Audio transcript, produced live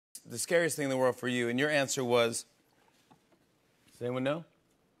the scariest thing in the world for you, and your answer was. Does anyone know?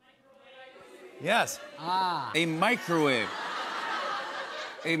 Yes. A microwave.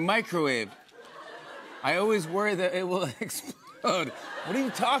 A microwave. I always worry that it will explode. What are you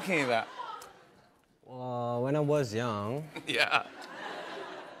talking about? When I was young, Yeah.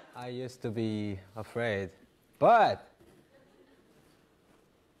 I used to be afraid, but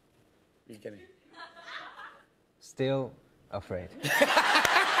You're kidding. still afraid.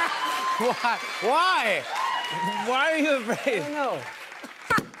 Why? Why? Why are you afraid? I don't know.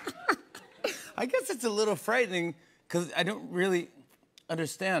 I guess it's a little frightening because I don't really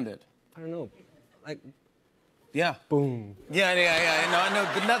understand it. I don't know. Like, Yeah. boom. Yeah. No,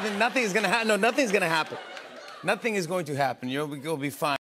 but nothing is gonna happen. No, nothing's gonna happen. Nothing is going to happen. You'll be fine.